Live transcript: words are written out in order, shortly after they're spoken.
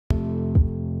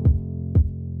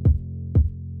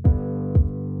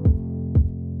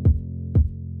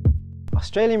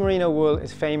Australian Merino wool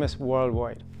is famous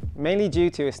worldwide, mainly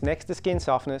due to its next-to-skin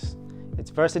softness,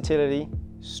 its versatility,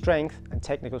 strength and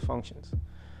technical functions.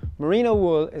 Merino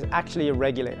wool is actually a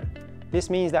regulator.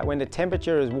 This means that when the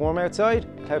temperature is warm outside,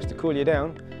 it helps to cool you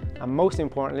down, and most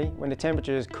importantly, when the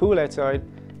temperature is cool outside,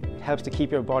 it helps to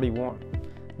keep your body warm.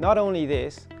 Not only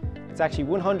this, it's actually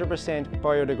 100%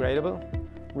 biodegradable,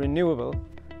 renewable,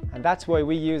 and that's why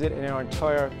we use it in our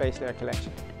entire base layer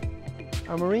collection.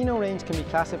 Our merino range can be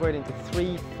classified into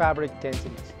 3 fabric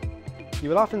densities. You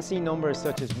will often see numbers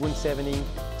such as 170,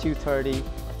 230,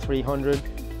 or 300.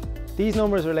 These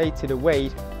numbers relate to the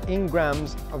weight in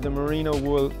grams of the merino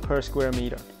wool per square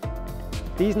meter.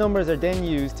 These numbers are then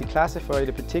used to classify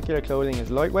the particular clothing as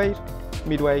lightweight,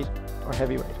 midweight, or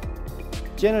heavyweight.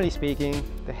 Generally speaking,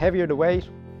 the heavier the weight,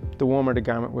 the warmer the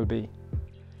garment will be.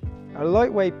 Our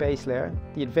lightweight base layer,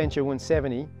 the Adventure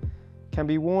 170, can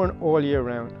be worn all year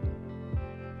round.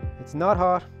 It's not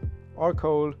hot or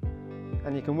cold,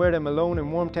 and you can wear them alone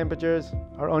in warm temperatures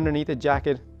or underneath a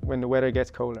jacket when the weather gets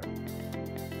colder.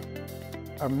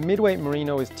 Our midweight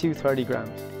merino is 230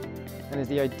 grams and is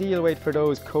the ideal weight for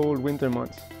those cold winter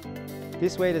months.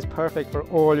 This weight is perfect for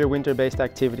all your winter-based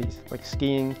activities like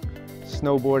skiing,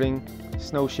 snowboarding,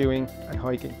 snowshoeing and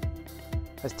hiking.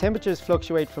 As temperatures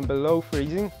fluctuate from below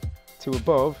freezing to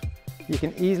above, you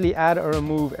can easily add or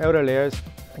remove outer layers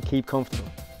and keep comfortable.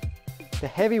 The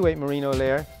heavyweight merino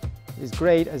layer is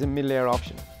great as a mid-layer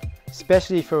option,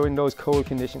 especially for in those cold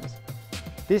conditions.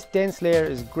 This dense layer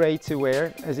is great to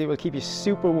wear as it will keep you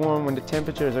super warm when the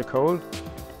temperatures are cold,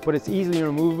 but it's easily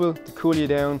removable to cool you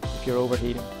down if you're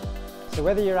overheating. So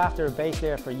whether you're after a base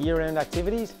layer for year-round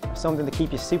activities or something to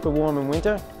keep you super warm in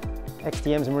winter,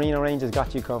 XTM's merino range has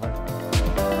got you covered.